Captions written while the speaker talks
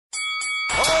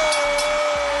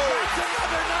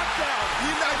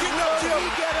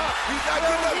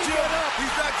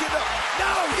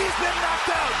He's been knocked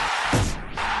out.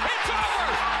 It's over.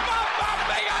 Mamma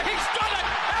mia, he's done it.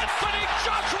 Anthony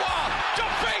Joshua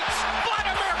defeats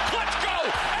Vladimir Klitschko.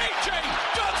 AJ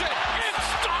does it in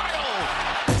style.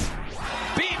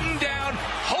 Beaten down,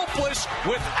 hopeless,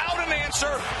 without an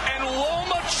answer, and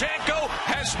Lomachenko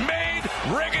has made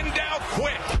Rigondeaux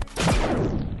quit.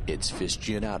 It's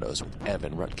Fistianados with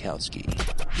Evan Rutkowski.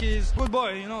 He's a good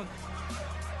boy, you know.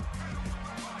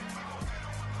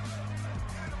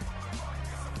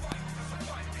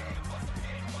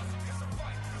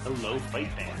 Hello, fight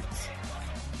fans.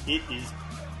 It is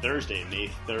Thursday, May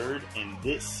 3rd, and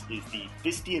this is the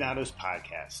Fistianados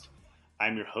podcast.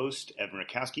 I'm your host, Evan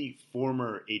Rutkowski,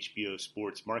 former HBO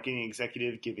sports marketing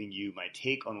executive, giving you my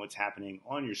take on what's happening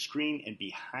on your screen and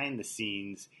behind the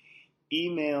scenes.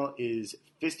 Email is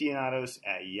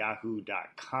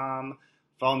fistianados@yahoo.com.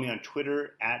 Follow me on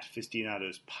Twitter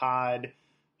 @fistianadospod.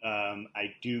 I'm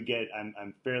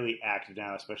fairly active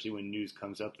now, especially when news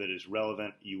comes up that is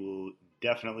relevant. You will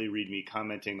definitely read me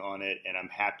commenting on it, and I'm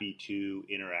happy to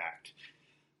interact.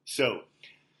 So,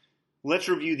 let's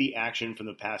review the action from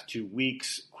the past 2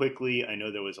 weeks quickly. I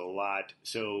know there was a lot.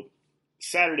 So,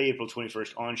 Saturday, April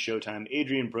 21st on Showtime,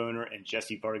 Adrian Broner and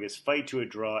Jesse Vargas fight to a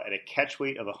draw at a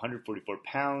catchweight of 144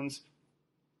 pounds,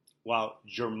 while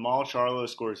Jermall Charlo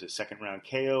scores a second-round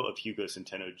KO of Hugo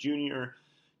Centeno Jr.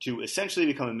 to essentially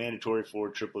become a mandatory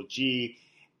for Triple G.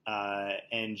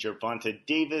 And Gervonta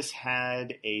Davis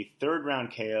had a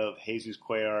third-round KO of Jesus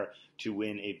Cuellar to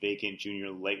win a vacant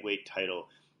junior lightweight title.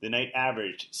 The night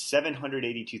averaged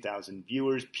 782,000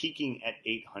 viewers, peaking at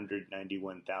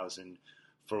 891,000.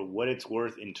 For what it's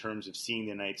worth in terms of seeing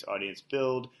the night's audience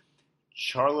build,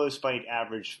 Charlo's fight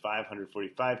averaged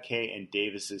 545K and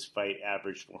Davis's fight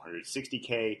averaged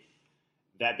 460K.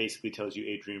 That basically tells you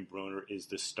Adrian Broner is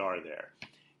the star there.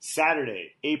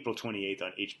 Saturday, April 28th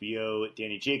on HBO,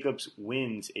 Danny Jacobs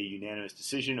wins a unanimous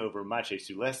decision over Maciej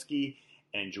Sulecki,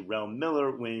 and Jarrell Miller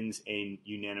wins a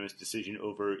unanimous decision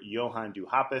over Johan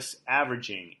Duhaupas,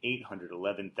 averaging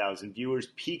 811,000 viewers,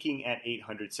 peaking at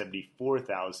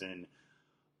 874,000.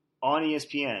 On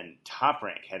ESPN, Top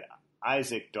Rank had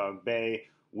Isaac Dogboe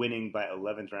winning by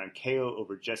 11th round KO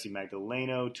over Jesse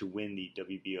Magdaleno to win the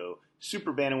WBO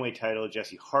Super Bantamweight title.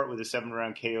 Jesse Hart with a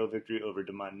 7th-round KO victory over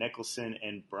Damon Nicholson,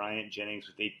 and Bryant Jennings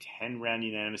with a 10-round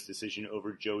unanimous decision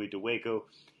over Joey DeWaco.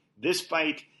 This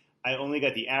fight, I only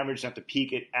got the average, not the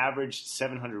peak. It averaged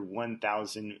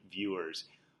 701,000 viewers.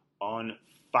 On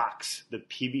Fox, the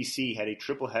PBC had a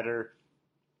triple header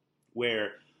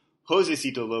where Jose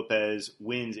Cito Lopez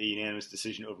wins a unanimous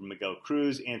decision over Miguel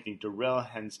Cruz. Anthony Durrell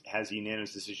has a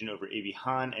unanimous decision over Avi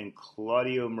Han, and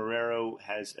Claudio Marrero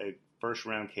has a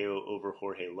first-round KO over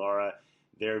Jorge Lara.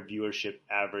 Their viewership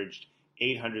averaged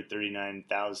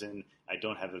 839,000. I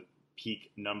don't have a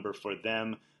peak number for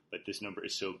them, but this number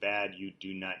is so bad you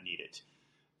do not need it.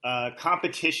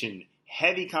 Competition,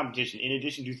 heavy competition. In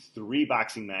addition to 3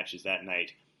 boxing matches that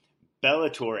night,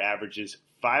 Bellator averages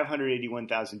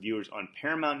 581,000 viewers on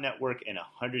Paramount Network and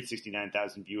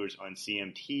 169,000 viewers on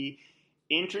CMT.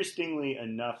 Interestingly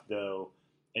enough, though,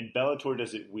 and Bellator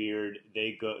does it weird.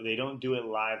 They don't do it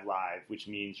live, which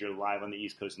means you're live on the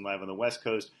East Coast and live on the West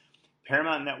Coast.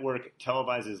 Paramount Network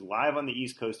televises live on the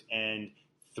East Coast and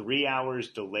 3 hours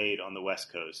delayed on the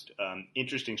West Coast.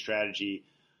 Interesting strategy.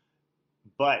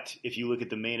 But if you look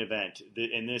at the main event,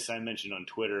 and this I mentioned on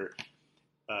Twitter,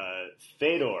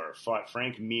 Fedor fought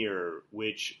Frank Mir,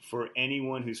 which for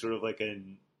anyone who's sort of like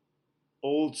an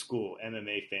old school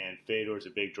MMA fan, Fedor's a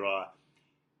big draw.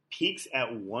 Peaks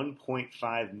at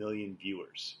 1.5 million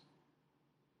viewers.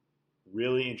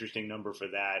 Really interesting number for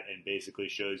that, and basically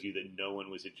shows you that no one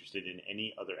was interested in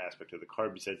any other aspect of the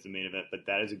card besides the main event, but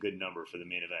that is a good number for the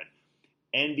main event.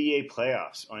 NBA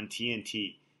playoffs on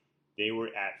TNT. They were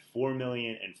at 4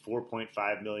 million and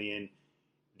 4.5 million.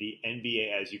 The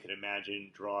NBA, as you can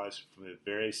imagine, draws from a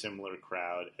very similar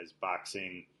crowd as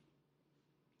boxing.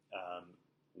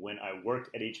 When I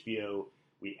worked at HBO,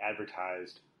 we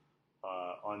advertised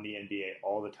on the NBA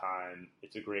all the time.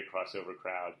 It's a great crossover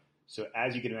crowd. So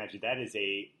as you can imagine, that is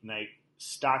a night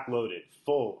stock loaded,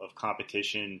 full of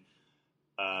competition,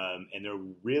 and there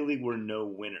really were no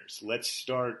winners. Let's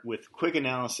start with quick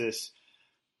analysis.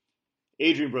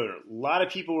 Adrian Broner. A lot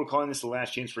of people were calling this the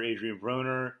last chance for Adrian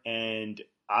Broner, and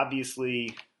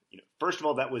obviously, first of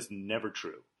all, that was never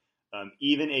true.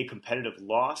 Even a competitive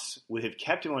loss would have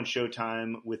kept him on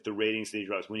Showtime with the ratings that he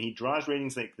draws. When he draws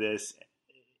ratings like this,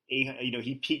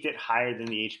 he peaked it higher than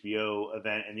the HBO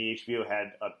event, and the HBO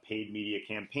had a paid media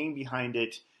campaign behind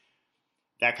it.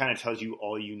 That kind of tells you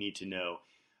all you need to know.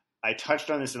 I touched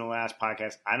on this in the last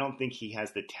podcast. I don't think he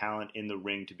has the talent in the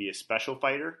ring to be a special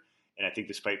fighter. and I think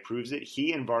this fight proves it.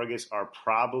 He and Vargas are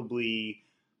probably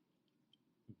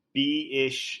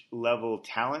B-ish level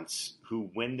talents who,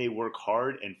 when they work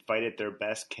hard and fight at their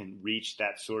best, can reach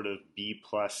that sort of B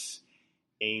plus,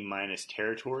 A minus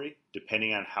territory,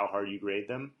 depending on how hard you grade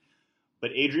them.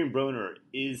 But Adrian Broner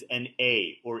is an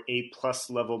A or A plus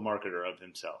level marketer of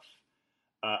himself.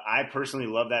 I personally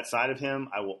love that side of him.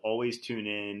 I will always tune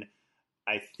in.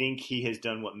 I think he has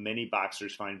done what many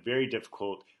boxers find very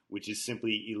difficult, which is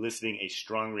simply eliciting a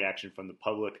strong reaction from the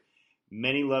public.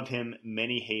 Many love him,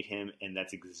 many hate him, and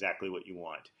that's exactly what you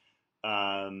want.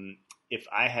 If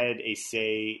I had a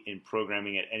say in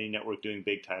programming at any network doing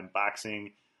big-time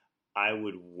boxing, I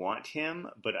would want him,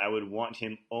 but I would want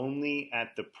him only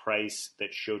at the price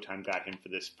that Showtime got him for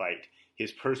this fight.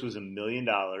 His purse was $1 million,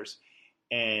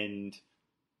 and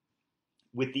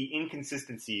with the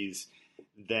inconsistencies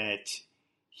that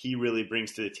he really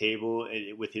brings to the table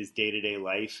with his day-to-day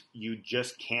life, you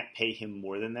just can't pay him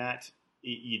more than that.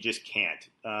 You just can't.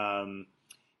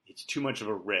 It's too much of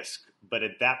a risk. But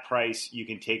at that price, you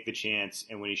can take the chance,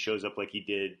 and when he shows up like he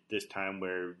did this time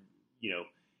where,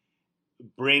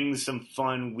 brings some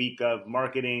fun week of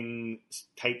marketing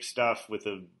type stuff with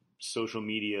a social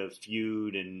media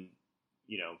feud and,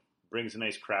 brings a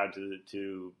nice crowd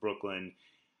to Brooklyn.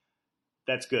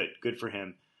 That's good. Good for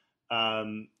him.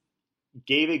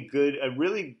 Gave a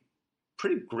really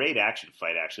pretty great action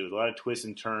fight, actually, with a lot of twists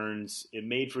and turns. It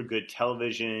made for good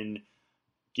television.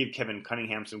 Give Kevin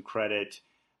Cunningham some credit.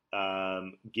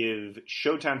 Give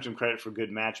Showtime some credit for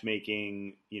good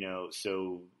matchmaking.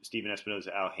 So Steven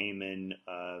Espinoza, Al Heyman.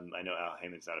 I know Al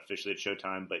Heyman's not officially at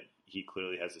Showtime, but he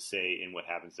clearly has a say in what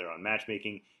happens there on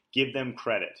matchmaking. Give them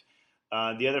credit.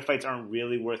 The other fights aren't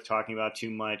really worth talking about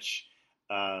too much.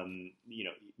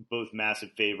 Both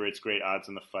massive favorites, great odds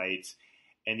on the fights,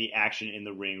 and the action in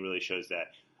the ring really shows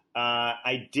that.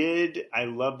 I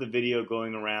love the video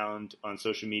going around on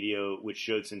social media, which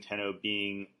showed Centeno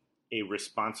being a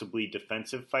responsibly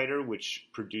defensive fighter, which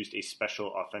produced a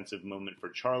special offensive moment for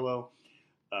Charlo.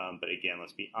 But again,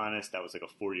 let's be honest, that was like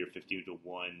a 40 or 50 to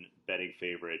 1 betting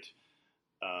favorite.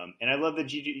 And I love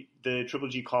the Triple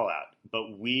G call out,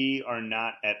 but we are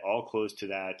not at all close to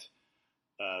that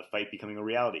fight becoming a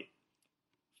reality.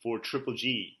 For Triple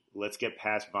G, let's get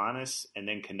past Vanas and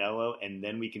then Canelo, and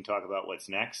then we can talk about what's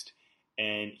next.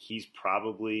 And he's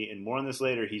probably, and more on this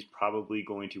later, he's probably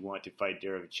going to want to fight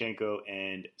Derevchenko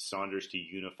and Saunders to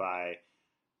unify.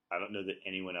 I don't know that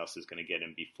anyone else is going to get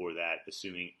him before that,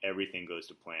 assuming everything goes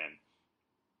to plan.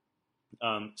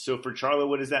 So for Charlo,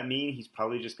 what does that mean? He's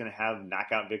probably just going to have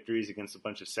knockout victories against a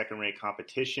bunch of second-rate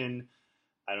competition.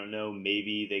 I don't know,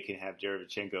 maybe they can have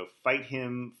Derevchenko fight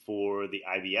him for the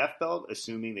IBF belt,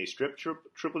 assuming they strip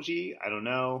Triple G. I don't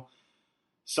know.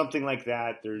 Something like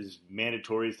that. There's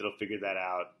mandatories that'll figure that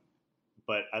out.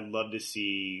 But I'd love to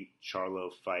see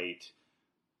Charlo fight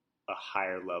a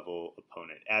higher-level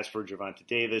opponent. As for Gervonta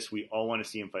Davis, we all want to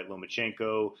see him fight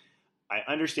Lomachenko. I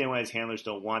understand why his handlers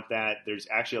don't want that. There's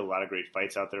actually a lot of great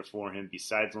fights out there for him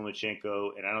besides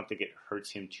Lomachenko, and I don't think it hurts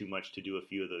him too much to do a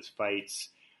few of those fights.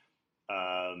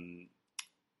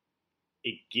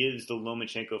 It gives the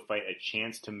Lomachenko fight a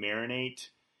chance to marinate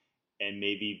and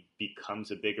maybe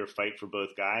becomes a bigger fight for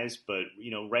both guys. But,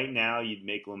 right now you'd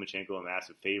make Lomachenko a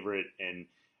massive favorite. And,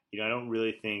 I don't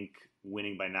really think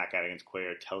winning by knockout against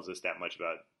Cuellar tells us that much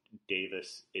about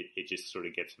Davis. It just sort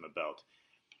of gets him a belt.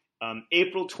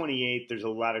 April 28th, there's a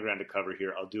lot of ground to cover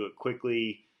here. I'll do it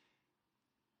quickly.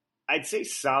 I'd say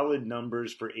solid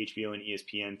numbers for HBO and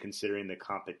ESPN considering the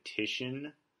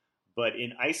competition. But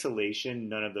in isolation,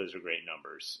 none of those are great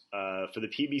numbers. For the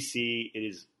PBC, it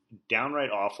is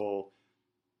downright awful.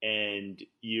 And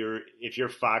if you're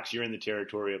Fox, you're in the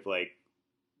territory of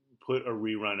put a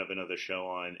rerun of another show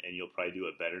on, and you'll probably do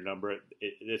a better number.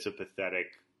 It's a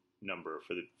pathetic number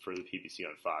for the PBC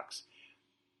on Fox.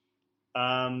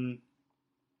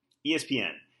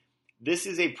 ESPN. This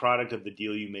is a product of the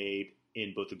deal you made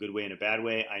in both a good way and a bad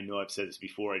way. I know I've said this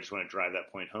before. I just want to drive that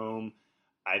point home.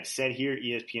 I've said here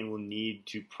ESPN will need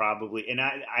to probably, and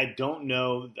I don't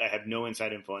know, I have no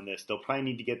inside info on this. They'll probably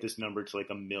need to get this number to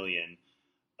 1 million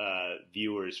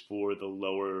viewers for the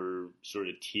lower sort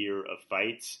of tier of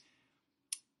fights.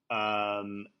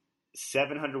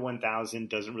 701,000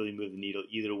 doesn't really move the needle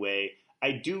either way.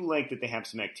 I do like that they have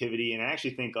some activity, and I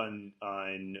actually think on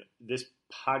this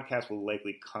podcast will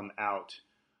likely come out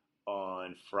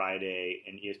on Friday,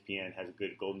 and ESPN has a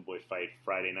good Golden Boy fight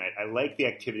Friday night. I like the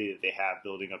activity that they have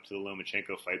building up to the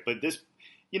Lomachenko fight, but this,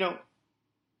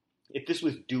 if this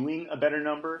was doing a better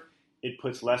number, it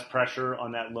puts less pressure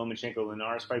on that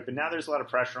Lomachenko-Linares fight, but now there's a lot of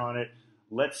pressure on it.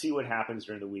 Let's see what happens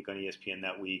during the week on ESPN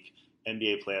that week.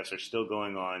 NBA playoffs are still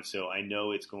going on, so I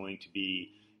know it's going to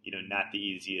be, not the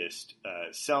easiest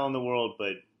sell in the world,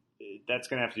 but that's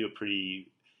going to have to do a pretty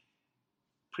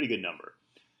good number.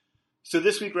 So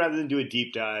this week, rather than do a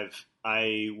deep dive,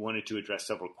 I wanted to address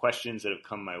several questions that have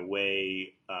come my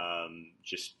way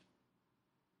just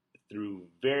through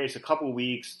a couple of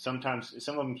weeks. Sometimes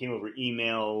some of them came over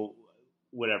email,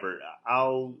 whatever.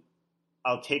 I'll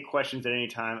take questions at any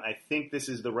time. I think this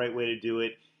is the right way to do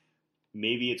it.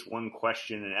 Maybe it's one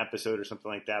question an episode or something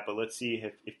like that, but let's see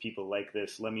if people like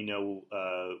this. Let me know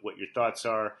what your thoughts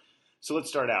are. So let's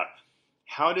start out.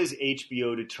 How does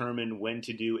HBO determine when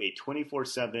to do a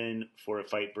 24/7 for a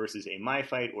fight versus a My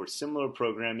Fight or similar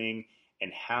programming?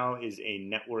 And how is a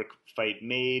network fight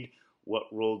made?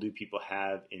 What role do people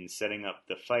have in setting up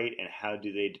the fight? And how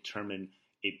do they determine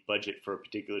a budget for a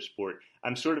particular sport?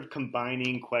 I'm sort of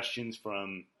combining questions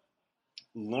from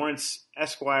Lawrence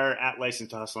Esquire at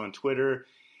License to Hustle on Twitter,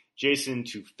 Jason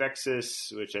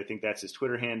Tufexis, which I think that's his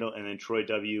Twitter handle, and then Troy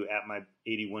W at my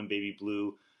 81 Baby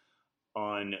Blue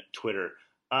on Twitter.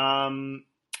 I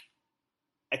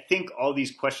think all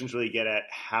these questions really get at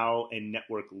how a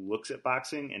network looks at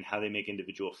boxing and how they make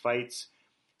individual fights.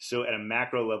 So at a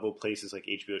macro level, places like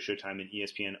HBO, Showtime, and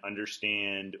ESPN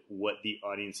understand what the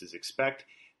audiences expect.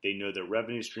 They know their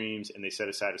revenue streams, and they set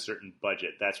aside a certain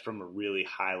budget. That's from a really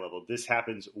high level. This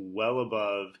happens well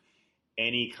above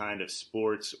any kind of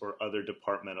sports or other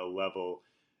departmental level.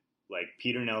 Like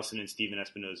Peter Nelson and Steven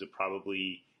Espinoza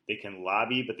they can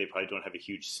lobby, but they probably don't have a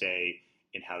huge say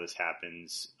in how this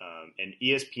happens. And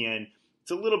ESPN,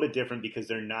 it's a little bit different because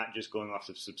they're not just going off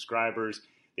of subscribers.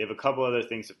 They have a couple other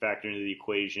things to factor into the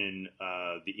equation.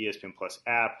 The ESPN Plus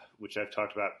app, which I've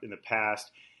talked about in the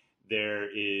past. There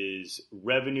is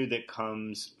revenue that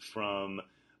comes from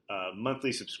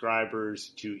monthly subscribers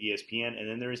to ESPN, and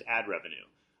then there is ad revenue.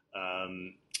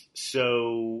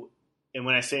 And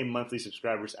when I say monthly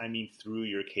subscribers, I mean through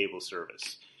your cable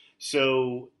service.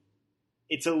 So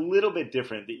it's a little bit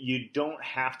different that you don't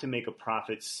have to make a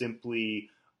profit simply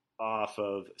off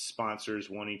of sponsors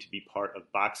wanting to be part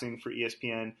of boxing for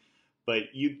ESPN, but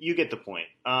you get the point.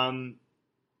 And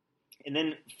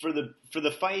then for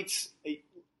the fights,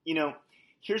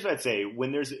 here's what I'd say: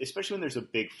 especially when there's a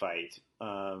big fight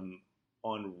on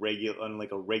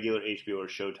like a regular HBO or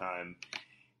Showtime,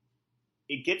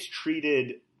 it gets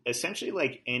treated essentially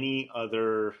like any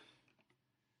other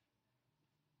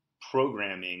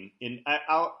programming. And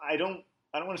I don't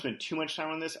want to spend too much time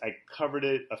on this. I covered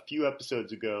it a few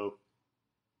episodes ago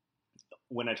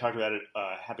when I talked about it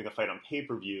having a fight on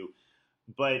pay-per-view,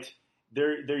 but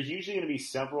there's usually going to be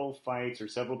several fights or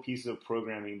several pieces of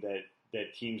programming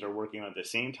that teams are working on at the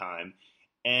same time,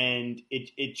 and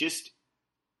it just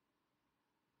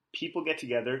people get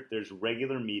together. There's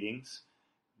regular meetings.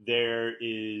 There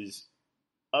is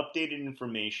updated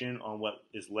information on what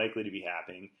is likely to be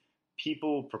happening.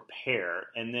 People prepare,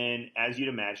 and then, as you'd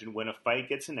imagine, when a fight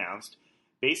gets announced,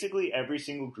 basically every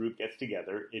single group gets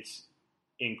together. It's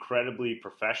incredibly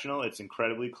professional. It's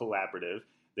incredibly collaborative.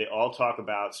 They all talk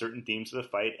about certain themes of the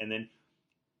fight, and then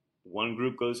one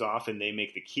group goes off and they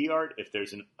make the key art. If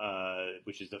there's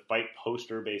which is the fight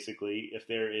poster, basically. If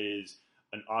there is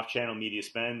an off-channel media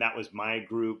spend, that was my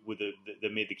group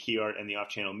that made the key art and the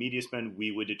off-channel media spend.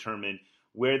 We would determine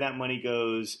where that money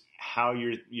goes, how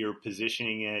you're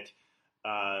positioning it.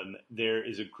 There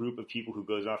is a group of people who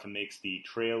goes off and makes the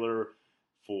trailer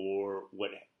for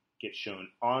what gets shown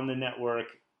on the network,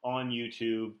 on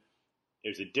YouTube.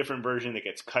 There's a different version that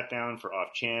gets cut down for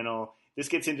off-channel. This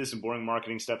gets into some boring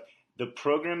marketing stuff. The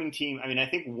programming team, I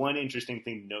think one interesting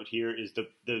thing to note here is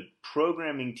the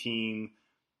programming team,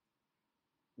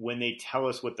 when they tell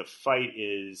us what the fight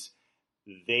is,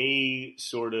 they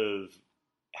sort of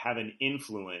have an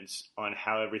influence on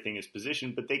how everything is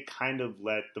positioned, but they kind of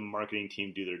let the marketing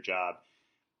team do their job.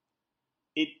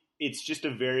 It's just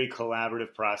a very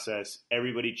collaborative process.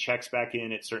 Everybody checks back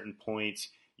in at certain points.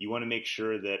 You want to make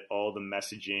sure that all the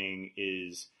messaging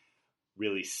is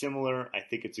really similar. I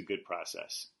think it's a good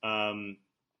process.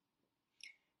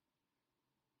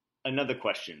 Another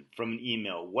question from an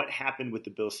email. What happened with the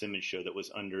Bill Simmons show that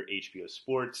was under HBO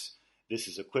Sports? This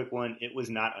is a quick one. It was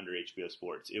not under HBO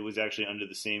Sports. It was actually under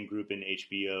the same group in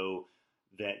HBO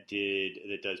that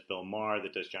does Bill Maher,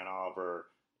 that does John Oliver.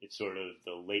 It's sort of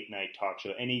the late night talk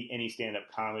show, any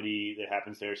stand-up comedy that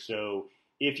happens there. So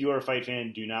if you are a fight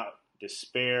fan, do not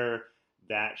despair.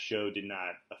 That show did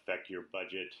not affect your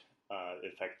budget,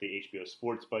 affect the HBO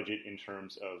Sports budget in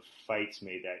terms of fights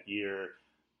made that year.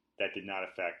 That did not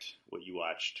affect what you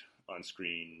watched on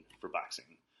screen for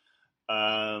boxing.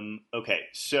 Okay,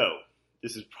 so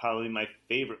this is probably my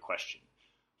favorite question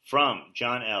from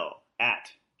John L.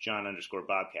 at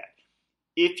John_Bobcat.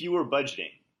 If you were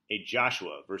budgeting a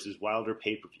Joshua versus Wilder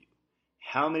pay-per-view,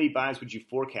 how many buys would you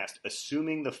forecast,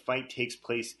 assuming the fight takes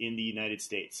place in the United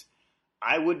States?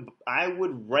 I would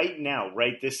right now,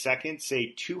 right this second,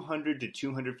 say 200 to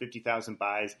 250,000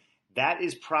 buys. That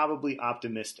is probably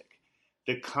optimistic.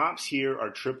 The comps here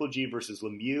are Triple G versus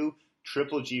Lemieux,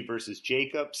 Triple G versus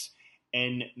Jacobs,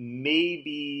 and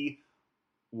maybe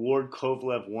Ward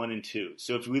Kovalev 1 and 2.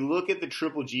 So if we look at the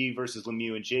Triple G versus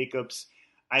Lemieux and Jacobs,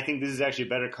 I think this is actually a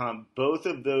better comp. Both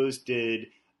of those did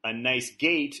a nice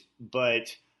gate,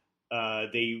 but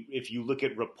if you look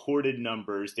at reported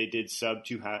numbers, they did sub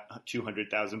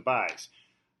 200,000 buys.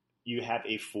 You have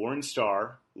a foreign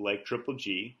star like Triple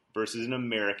G versus an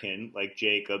American like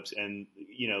Jacobs, and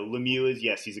Lemieux is,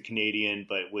 yes, he's a Canadian,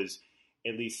 but was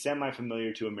at least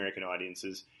semi-familiar to American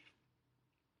audiences.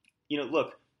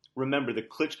 Look, remember the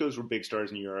Klitschko's were big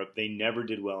stars in Europe. They never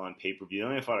did well on pay-per-view. They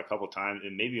only fought a couple times,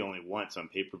 and maybe only once on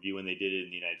pay-per-view when they did it in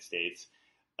the United States.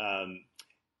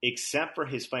 Except for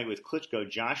his fight with Klitschko,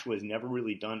 Joshua has never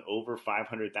really done over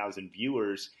 500,000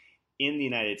 viewers in the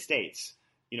United States.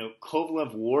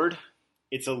 Kovalev Ward,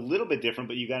 it's a little bit different,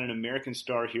 but you got an American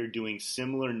star here doing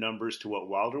similar numbers to what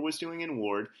Wilder was doing in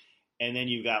Ward, and then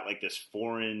you got like this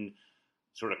foreign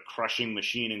sort of crushing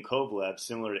machine in Kovalev,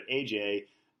 similar to AJ.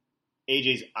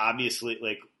 AJ's obviously,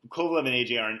 like, Kovalev and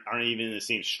AJ aren't even in the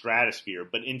same stratosphere,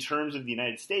 but in terms of the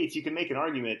United States, you can make an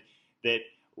argument that,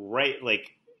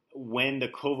 when the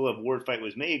Kovalev-Ward fight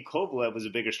was made, Kovalev was a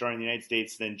bigger star in the United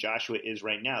States than Joshua is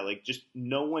right now. Like, just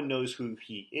no one knows who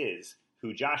he is,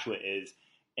 who Joshua is,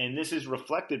 and this is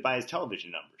reflected by his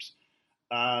television numbers.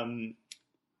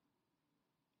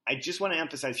 I just want to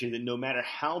emphasize here that no matter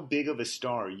how big of a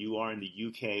star you are in the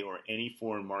UK or any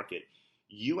foreign market,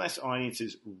 U.S.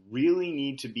 audiences really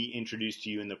need to be introduced to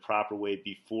you in the proper way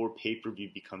before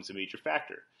pay-per-view becomes a major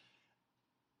factor.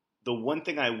 The one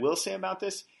thing I will say about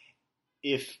this,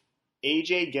 if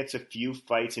AJ gets a few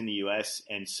fights in the U.S.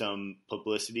 and some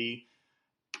publicity,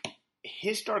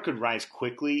 his star could rise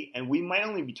quickly, and we might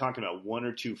only be talking about one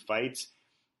or two fights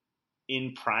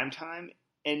in prime time,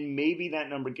 and maybe that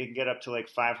number can get up to like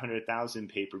 500,000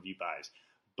 pay-per-view buys.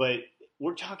 But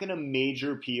we're talking a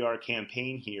major PR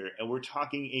campaign here, and we're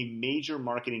talking a major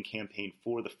marketing campaign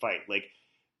for the fight. Like,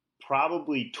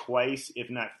 probably twice, if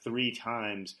not three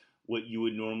times, what you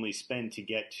would normally spend to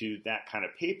get to that kind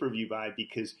of pay-per-view buy,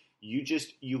 because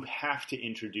you have to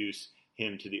introduce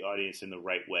him to the audience in the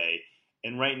right way.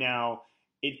 And right now,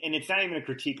 it's not even a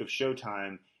critique of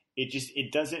Showtime.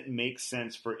 It doesn't make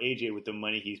sense for AJ with the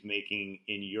money he's making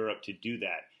in Europe to do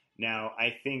that. Now,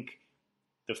 I think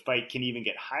the fight can even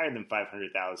get higher than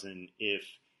 500,000 if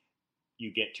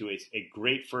you get to a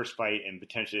great first fight and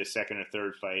potentially a second or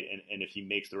third fight, and if he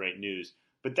makes the right news.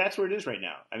 But that's where it is right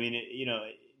now. I mean,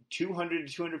 200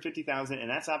 to 250,000, and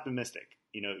that's optimistic.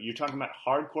 You're talking about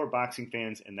hardcore boxing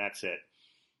fans, and that's it.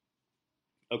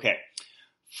 Okay,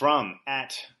 from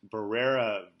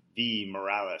 @Barrera V.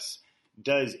 Morales,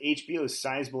 does HBO's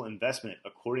sizable investment,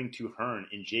 according to Hearn,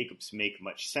 in Jacobs make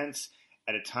much sense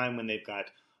at a time when they've got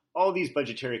all these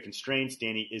budgetary constraints?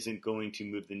 Danny isn't going to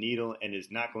move the needle and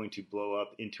is not going to blow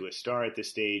up into a star at this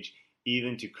stage.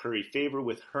 Even to curry favor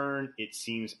with Hearn, it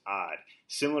seems odd.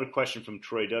 Similar question from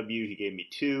Troy W. He gave me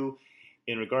 2.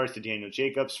 In regards to Daniel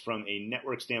Jacobs, from a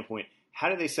network standpoint, how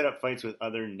do they set up fights with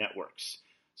other networks?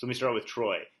 So let me start with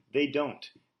Troy. They don't.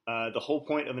 The whole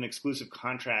point of an exclusive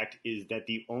contract is that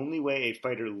the only way a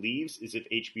fighter leaves is if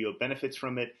HBO benefits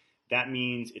from it. That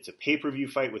means it's a pay-per-view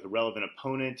fight with a relevant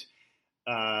opponent.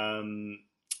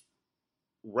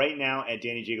 Right now at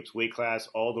Danny Jacobs' weight class,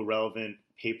 all the relevant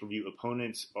pay-per-view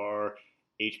opponents are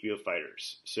HBO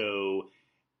fighters. So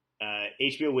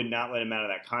HBO would not let him out of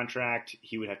that contract.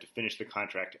 He would have to finish the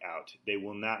contract out. They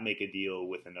will not make a deal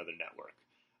with another network.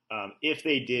 If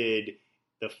they did,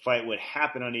 the fight would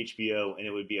happen on HBO, and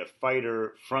it would be a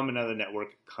fighter from another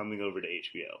network coming over to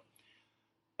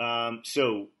HBO.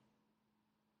 So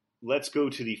let's go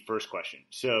to the first question.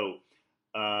 So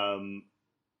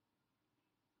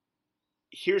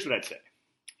here's what I'd say.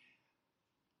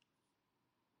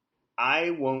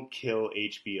 I won't kill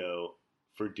HBO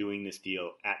for doing this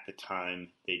deal at the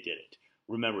time they did it.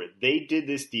 Remember, they did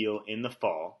this deal in the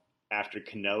fall after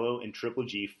Canelo and Triple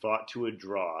G fought to a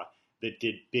draw that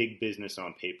did big business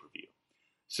on pay-per-view.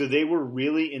 So they were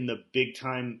really in the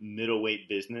big-time middleweight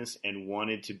business and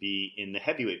wanted to be in the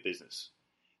heavyweight business.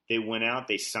 They went out,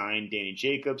 they signed Danny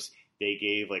Jacobs, they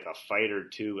gave like a fight or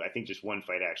two, I think just one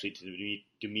fight actually, to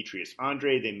Demetrius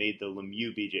Andre. They made the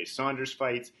Lemieux BJ Saunders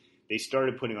fights. They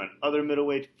started putting on other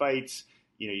middleweight fights.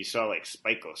 You saw like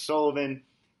Spike O'Sullivan.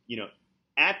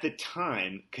 at the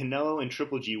time, Canelo and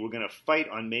Triple G were going to fight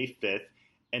on May 5th,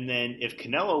 and then if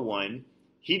Canelo won,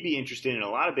 he'd be interested in a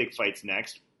lot of big fights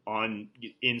next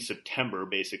in September,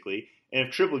 basically. And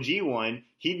if Triple G won,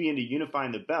 he'd be into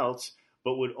unifying the belts,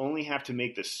 but would only have to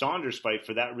make the Saunders fight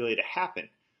for that really to happen.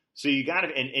 So you got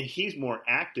to, and he's more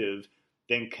active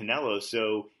than Canelo,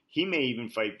 so he may even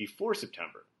fight before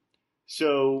September.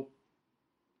 So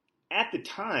at the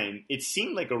time, it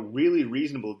seemed like a really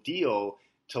reasonable deal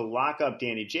to lock up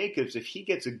Danny Jacobs. If he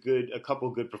gets a couple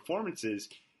good performances,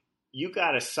 you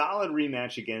got a solid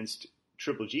rematch against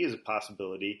Triple G as a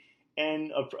possibility,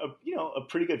 and a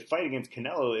pretty good fight against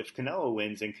Canelo if Canelo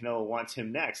wins and Canelo wants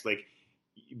him next. Like,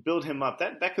 you build him up.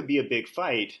 That could be a big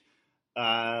fight.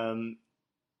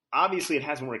 Obviously, it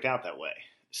hasn't worked out that way.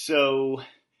 So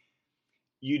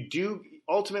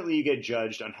ultimately you get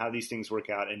judged on how these things work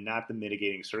out and not the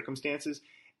mitigating circumstances.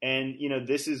 And,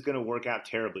 this is going to work out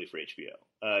terribly for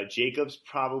HBO. Jacobs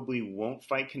probably won't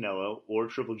fight Canelo or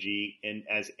Triple G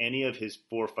as any of his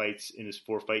 4 fights in his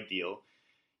 4-fight deal.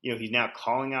 He's now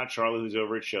calling out Charlo, who's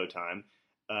over at Showtime.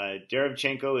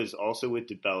 Derevchenko is also with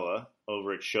DiBella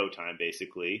over at Showtime,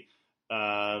 basically.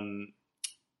 At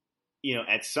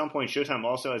some point, Showtime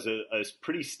also has a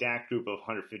pretty stacked group of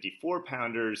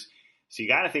 154-pounders. So you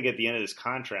got to think at the end of this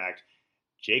contract,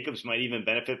 Jacobs might even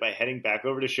benefit by heading back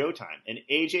over to Showtime. And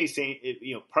AJ saying,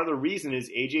 part of the reason is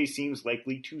AJ seems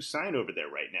likely to sign over there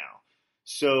right now.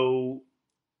 So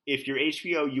if you're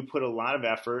HBO, you put a lot of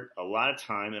effort, a lot of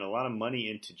time, and a lot of money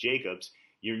into Jacobs.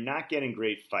 You're not getting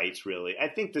great fights, really. I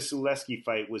think the Zaleski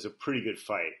fight was a pretty good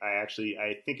fight. I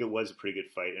think it was a pretty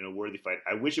good fight and a worthy fight.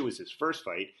 I wish it was his first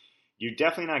fight. You're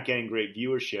definitely not getting great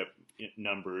viewership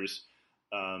numbers.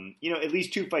 At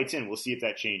least 2 fights in. We'll see if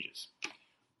that changes.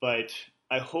 But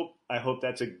I hope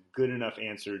that's a good enough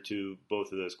answer to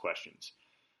both of those questions.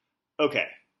 Okay.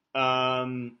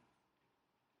 Couple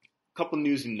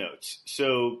news and notes.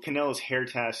 So Canelo's hair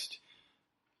test.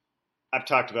 I've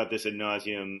talked about this ad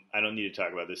nauseum. I don't need to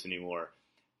talk about this anymore.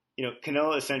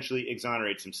 Canelo essentially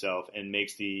exonerates himself and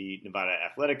makes the Nevada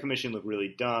Athletic Commission look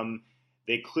really dumb.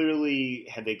 They clearly,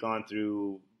 had they gone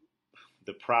through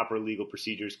the proper legal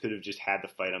procedures, could have just had the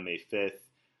fight on May 5th.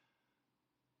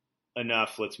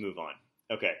 Enough. Let's move on.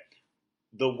 Okay.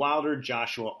 The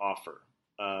Wilder-Joshua offer.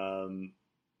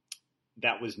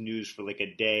 That was news for like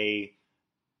a day.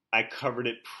 I covered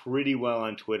it pretty well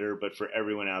on Twitter, but for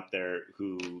everyone out there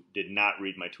who did not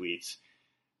read my tweets,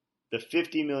 the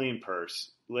 $50 million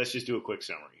purse, let's just do a quick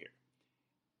summary here.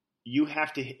 You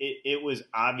have to, it was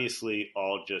obviously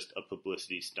all just a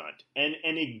publicity stunt, and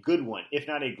a good one, if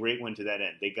not a great one to that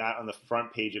end. They got on the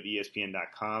front page of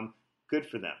ESPN.com. Good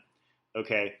for them.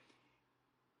 Okay.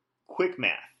 Quick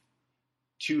math.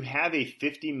 To have a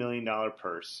 $50 million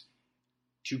purse,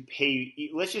 to pay,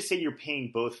 let's just say you're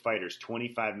paying both fighters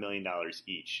 $25 million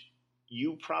each.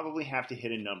 You probably have to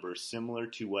hit a number similar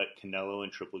to what Canelo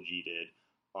and Triple G did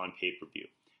on pay-per-view.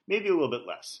 Maybe a little bit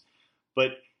less.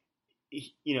 But,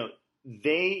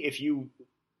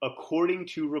 according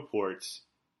to reports,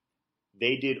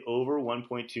 they did over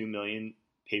 1.2 million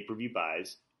pay-per-view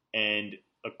buys. And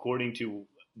according to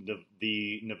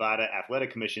the Nevada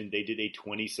Athletic Commission, they did a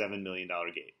 $27 million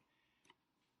gate.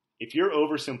 If you're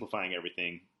oversimplifying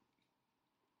everything,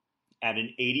 at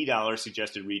an $80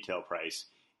 suggested retail price,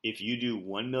 if you do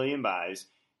 1 million buys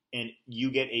and you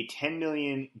get a 10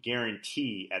 million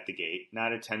guarantee at the gate,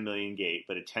 not a 10 million gate,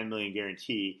 but a 10 million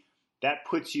guarantee, that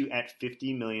puts you at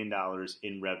 $50 million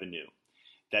in revenue.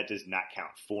 That does not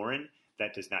count foreign.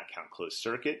 That does not count closed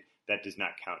circuit. That does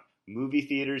not count movie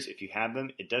theaters if you have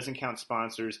them. It doesn't count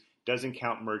sponsors. Doesn't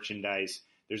count merchandise.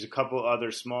 There's a couple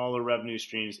other smaller revenue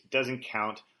streams. It doesn't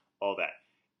count all that.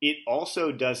 It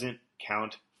also doesn't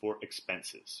count for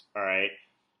expenses, all right?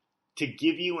 To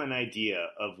give you an idea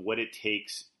of what it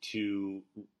takes to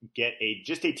get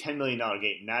just a $10 million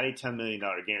gate, not a $10 million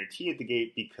guarantee at the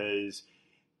gate, because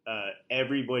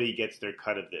everybody gets their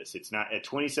cut of this. It's not a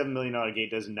 $27 million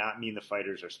gate does not mean the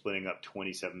fighters are splitting up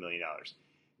 $27 million.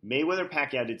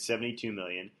 Mayweather-Pacquiao did $72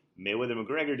 million.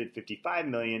 Mayweather-McGregor did $55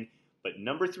 million. But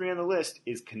number 3 on the list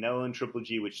is Canelo and Triple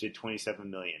G, which did $27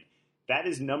 million. That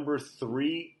is number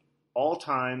 3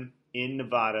 all-time in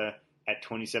Nevada at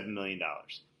 $27 million.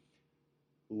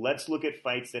 Let's look at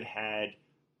fights that had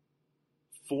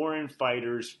foreign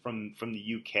fighters from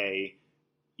the UK.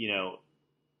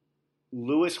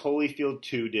 Lewis Holyfield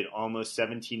 2 did almost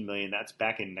 $17 million. That's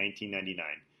back in 1999.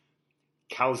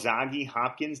 Calzaghe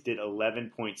Hopkins did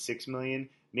 $11.6 million.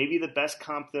 Maybe the best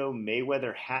comp, though,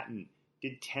 Mayweather Hatton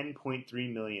did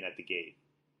 $10.3 million at the gate.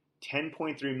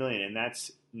 $10.3 million, and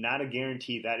that's not a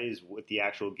guarantee. That is what the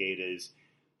actual gate is.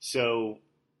 So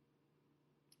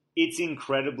it's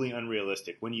incredibly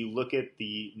unrealistic. When you look at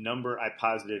the number I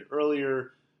posited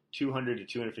earlier, 200 to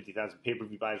 250,000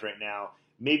 pay-per-view buys right now,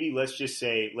 maybe let's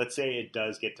say it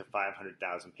does get to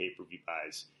 500,000 pay-per-view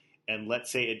buys, and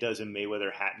let's say it does a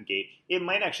Mayweather-Hatton Gate. It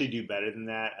might actually do better than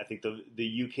that. I think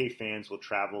the UK fans will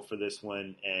travel for this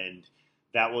one, and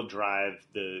that will drive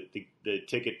the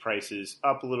ticket prices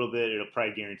up a little bit. It'll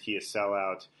probably guarantee a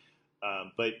sellout.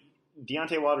 But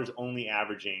Deontay Wilder's only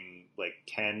averaging like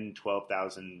 10,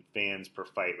 12,000 fans per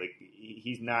fight. Like,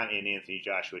 he's not in Anthony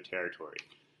Joshua territory.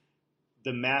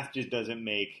 The math just doesn't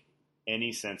make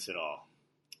any sense at all.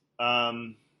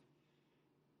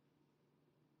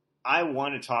 I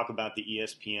want to talk about the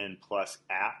ESPN Plus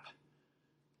app.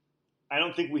 I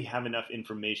don't think we have enough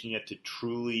information yet to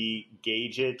truly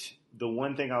gauge it. The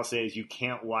one thing I'll say is you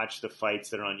can't watch the fights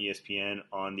that are on ESPN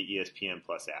on the ESPN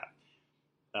Plus app.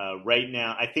 Right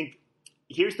now, I think,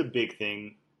 here's the big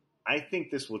thing. I think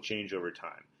this will change over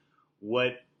time.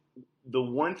 The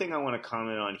one thing I want to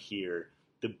comment on here,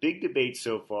 the big debate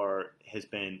so far has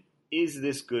been, is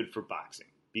this good for boxing?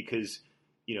 Because,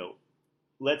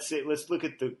 let's look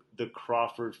at the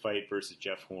Crawford fight versus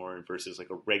Jeff Horn versus like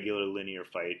a regular linear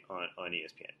fight on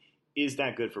ESPN. Is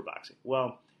that good for boxing?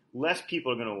 Well, less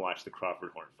people are going to watch the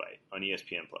Crawford-Horn fight on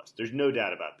ESPN Plus. There's no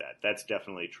doubt about that. That's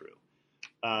definitely true.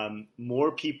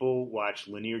 More people watch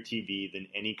linear TV than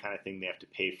any kind of thing they have to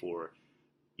pay for,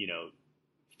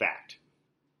 fact.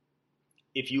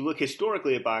 If you look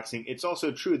historically at boxing, it's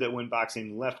also true that when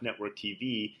boxing left network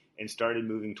TV and started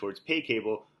moving towards pay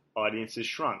cable, audiences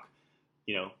shrunk.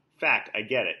 Fact, I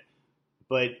get it.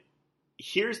 But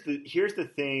here's the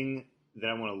thing that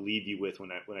I want to leave you with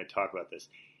when I talk about this.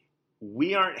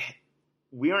 We aren't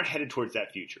headed towards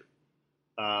that future.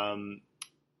 I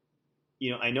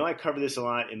know I cover this a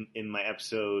lot in my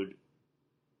episode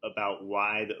about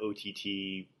why the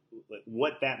OTT,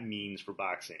 what that means for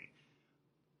boxing.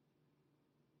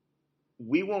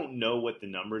 We won't know what the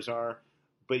numbers are,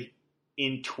 but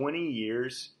in 20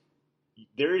 years,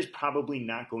 there is probably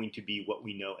not going to be what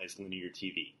we know as linear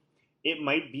TV. It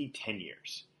might be 10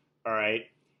 years, all right?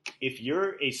 If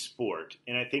you're a sport,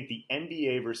 and I think the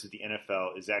NBA versus the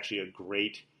NFL is actually a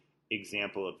great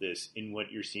example of this in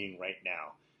what you're seeing right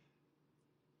now.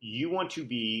 You want to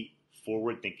be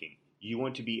forward-thinking. You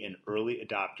want to be an early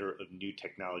adopter of new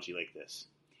technology like this.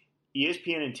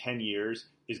 ESPN in 10 years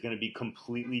is going to be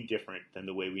completely different than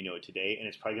the way we know it today, and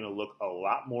it's probably going to look a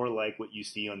lot more like what you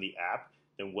see on the app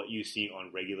than what you see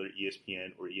on regular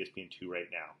ESPN or ESPN2 right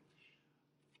now.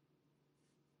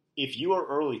 If you are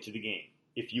early to the game,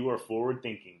 if you are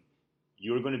forward-thinking,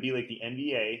 you're going to be like the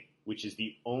NBA, which is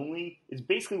it's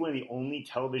basically one of the only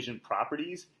television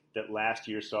properties that last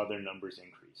year saw their numbers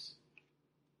increase.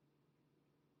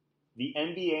 The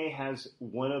NBA has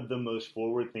one of the most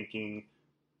forward-thinking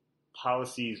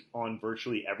policies on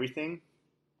virtually everything.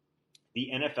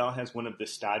 The NFL has one of the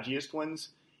stodgiest ones,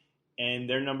 and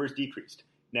their numbers decreased.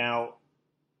 Now,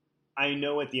 I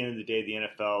know at the end of the day, the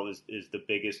NFL is the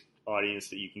biggest audience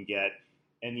that you can get,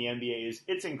 and the NBA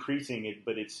it's increasing it,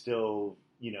 but it's still,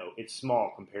 it's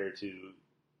small compared to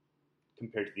the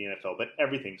NFL, but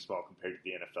everything's small compared to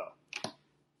the NFL.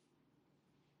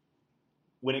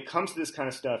 When it comes to this kind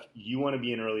of stuff, you want to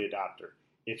be an early adopter.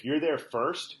 If you're there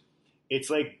first, it's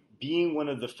like being one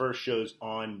of the first shows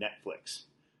on Netflix.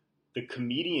 The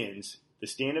comedians, the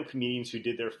stand-up comedians who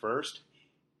did there first,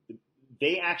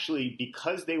 they actually,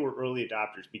 because they were early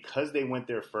adopters, because they went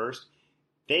there first,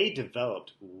 they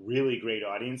developed really great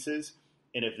audiences.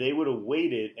 And if they would have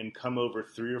waited and come over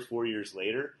 3 or 4 years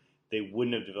later, they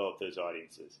wouldn't have developed those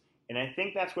audiences. And I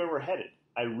think that's where we're headed.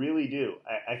 I really do.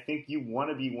 I think you want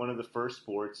to be one of the first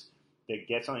sports that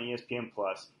gets on ESPN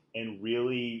Plus and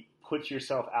really puts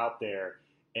yourself out there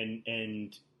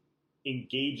and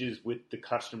engages with the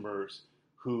customers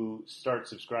who start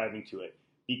subscribing to it,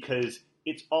 because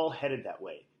it's all headed that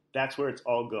way. That's where it's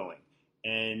all going.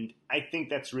 And I think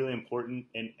that's really important,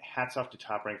 and hats off to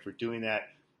Top Rank for doing that.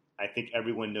 I think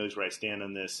everyone knows where I stand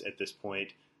on this at this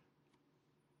point.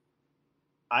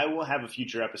 I will have a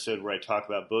future episode where I talk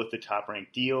about both the Top Rank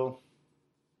deal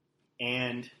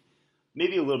and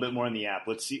maybe a little bit more on the app.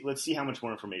 Let's see how much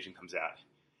more information comes out.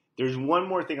 There's one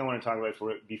more thing I want to talk about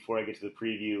before I get to the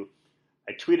preview.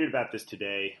 I tweeted about this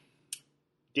today.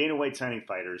 Dana White signing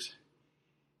fighters.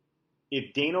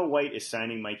 If Dana White is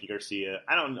signing Mikey Garcia,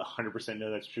 I don't 100%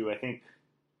 know that's true. I think,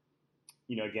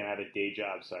 again, I have a day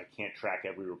job, so I can't track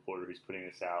every reporter who's putting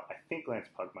this out. I think Lance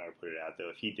Pugmire put it out, though.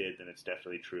 If he did, then it's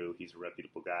definitely true. He's a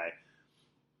reputable guy.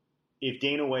 If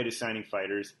Dana White is signing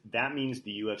fighters, that means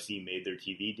the UFC made their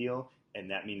TV deal, and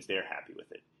that means they're happy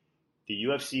with it. The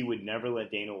UFC would never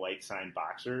let Dana White sign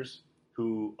boxers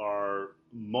who are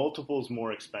multiples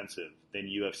more expensive than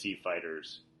UFC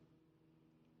fighters,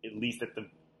 at least at the,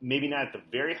 maybe not at the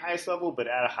very highest level, but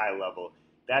at a high level.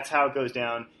 That's how it goes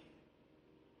down.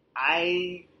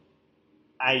 I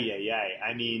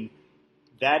mean,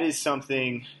 that is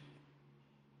something,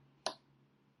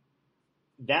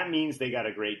 that means they got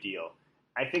a great deal.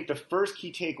 I think the first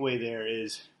key takeaway there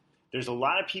is there's a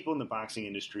lot of people in the boxing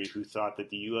industry who thought that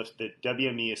that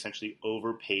WME essentially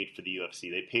overpaid for the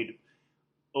UFC. They paid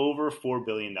over $4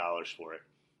 billion for it.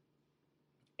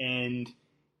 And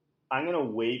I'm going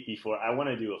to wait before, I want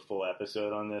to do a full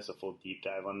episode on this, a full deep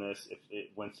dive on this,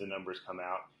 once the numbers come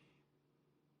out.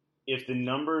 If the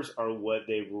numbers are what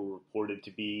they were reported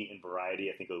to be in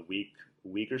Variety, I think a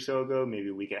week or so ago, maybe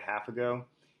a week and a half ago,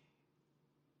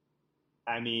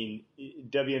 I mean,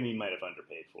 WME might have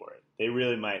underpaid for it. They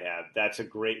really might have.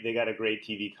 They got a great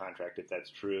TV contract if that's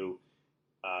true.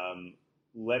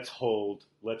 Let's hold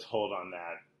on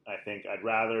that. I think I'd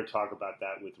rather talk about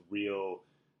that with real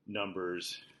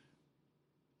numbers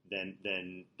than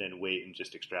wait and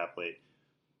just extrapolate.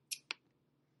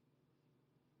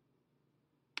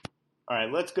 All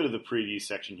right, let's go to the preview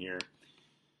section here.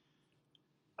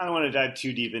 I don't want to dive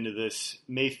too deep into this.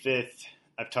 May 5th,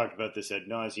 I've talked about this ad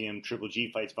nauseum. Triple G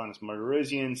fights Vanes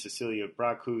Martirosyan. Cecilia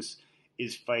Brakus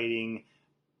is fighting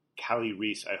Callie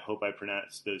Reese. I hope I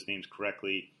pronounced those names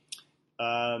correctly.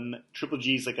 Triple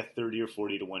G is like a 30 or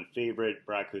 40 to 1 favorite.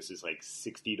 Brakus is like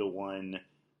 60 to 1.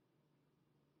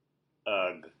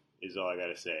 Ugh, is all I got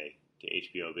to say to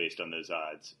HBO based on those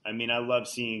odds. I mean, I love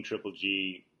seeing Triple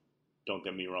G. Don't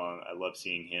get me wrong. I love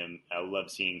seeing him. I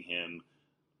love seeing him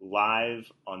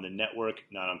live on the network,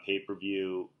 not on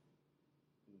pay-per-view.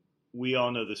 We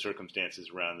all know the circumstances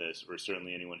around this, or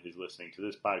certainly anyone who's listening to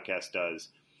this podcast does.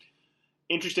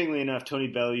 Interestingly enough, Tony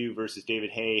Bellew versus David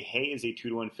Haye. Haye is a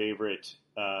 2-1 favorite.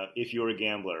 If you're a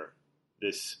gambler,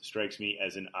 this strikes me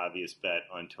as an obvious bet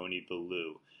on Tony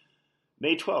Bellew.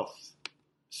 May 12th.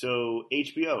 So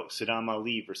HBO, Saddam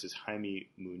Ali versus Jaime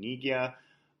Munguia.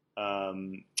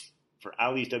 For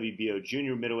Ali's WBO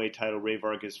junior middleweight title, Ray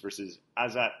Vargas versus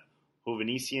Azat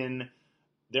Hovhannisyan.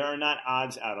 There are not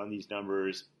odds out on these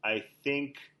numbers. I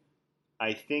think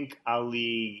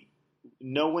Ali,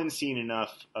 no one's seen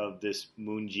enough of this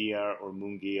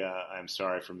Munguia. I'm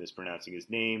sorry for mispronouncing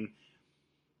his name.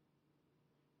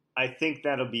 I think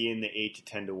that'll be in the 8 to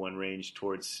 10 to 1 range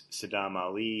towards Saddam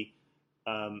Ali.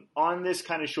 On this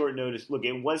kind of short notice, look,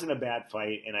 it wasn't a bad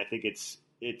fight, and I think it's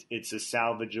a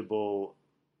salvageable,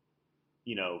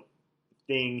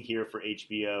 thing here for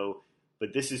HBO.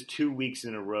 But this is 2 weeks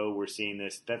in a row we're seeing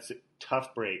this. That's a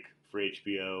tough break for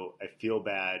HBO. I feel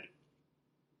bad,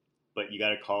 but you got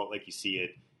to call it like you see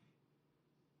it.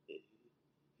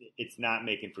 It's not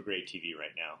making for great TV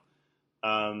right now.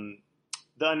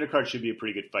 The undercard should be a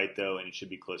pretty good fight, though, and it should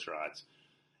be closer odds.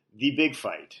 The big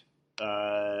fight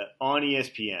on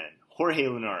ESPN, Jorge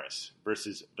Linares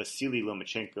versus Vasily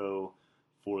Lomachenko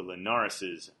for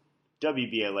Linares'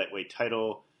 WBA lightweight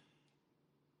title.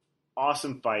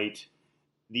 Awesome fight.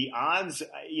 The odds,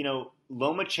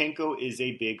 Lomachenko is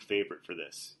a big favorite for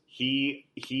this.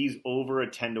 He's over a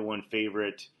 10 to 1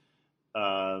 favorite.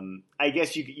 I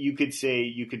guess you could say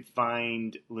you could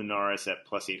find Linares at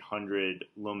plus 800.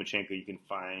 Lomachenko you can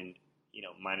find,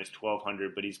 minus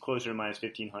 1200, but he's closer to minus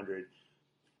 1500.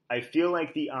 I feel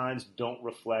like the odds don't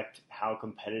reflect how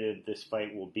competitive this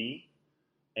fight will be,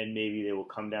 and maybe they will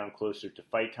come down closer to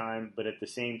fight time. But at the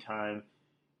same time,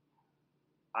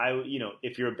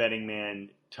 if you're a betting man,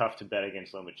 tough to bet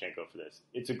against Lomachenko for this.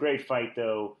 It's a great fight,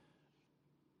 though.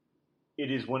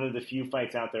 It is one of the few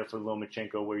fights out there for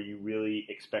Lomachenko where you really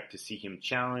expect to see him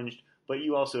challenged, but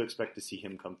you also expect to see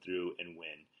him come through and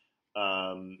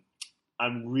win.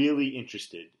 I'm really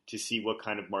interested to see what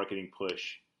kind of marketing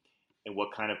push and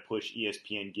what kind of push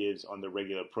ESPN gives on the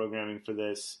regular programming for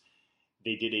this.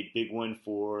 They did a big one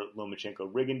for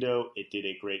Lomachenko Rigondeaux. It did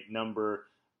a great number.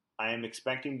 I am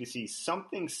expecting to see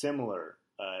something similar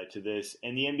to this,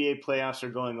 and the NBA playoffs are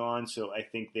going on, so I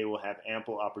think they will have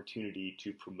ample opportunity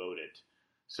to promote it.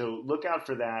 So look out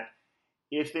for that.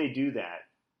 If they do that,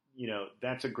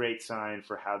 that's a great sign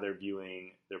for how they're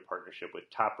viewing their partnership with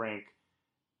Top Rank.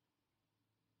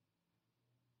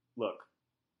 Look,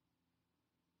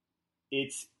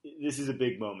 this is a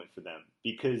big moment for them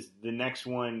because the next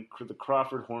one, the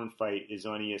Crawford Horn fight, is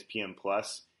on ESPN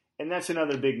Plus. And that's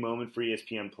another big moment for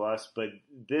ESPN Plus, but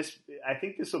I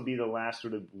think this will be the last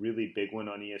sort of really big one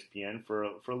on ESPN for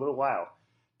a little while.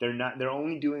 They're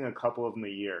only doing a couple of them a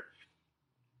year.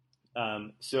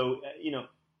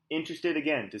 Interested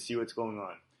again to see what's going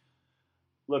on.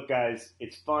 Look, guys,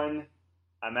 it's fun.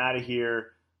 I'm out of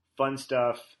here. Fun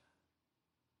stuff.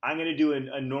 I'm going to do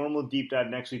a normal deep dive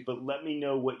next week, but let me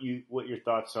know what your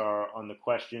thoughts are on the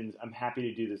questions. I'm happy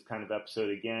to do this kind of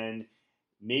episode again.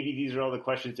 Maybe these are all the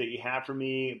questions that you have for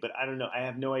me, but I don't know. I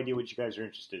have no idea what you guys are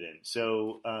interested in.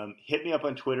 So hit me up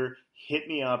on Twitter. Hit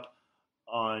me up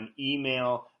on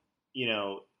email.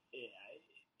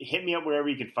 Hit me up wherever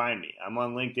you can find me. I'm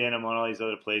on LinkedIn. I'm on all these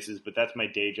other places, but that's my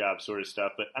day job sort of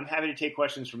stuff. But I'm happy to take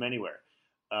questions from anywhere.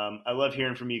 I love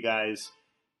hearing from you guys.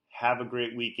 Have a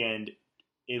great weekend.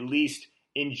 At least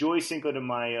enjoy Cinco de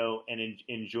Mayo and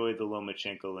enjoy the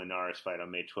Lomachenko-Linares fight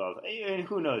on May 12th. And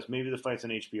who knows? Maybe the fights on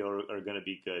HBO are going to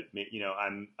be good.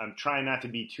 I'm trying not to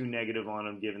be too negative on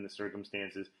them given the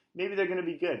circumstances. Maybe they're going to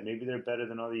be good. Maybe they're better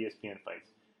than all the ESPN fights.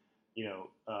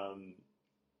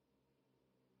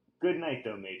 Good night,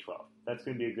 though, May 12th. That's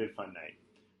going to be a good, fun night.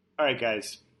 All right,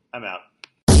 guys. I'm out.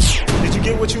 Did you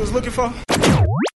get what you was looking for?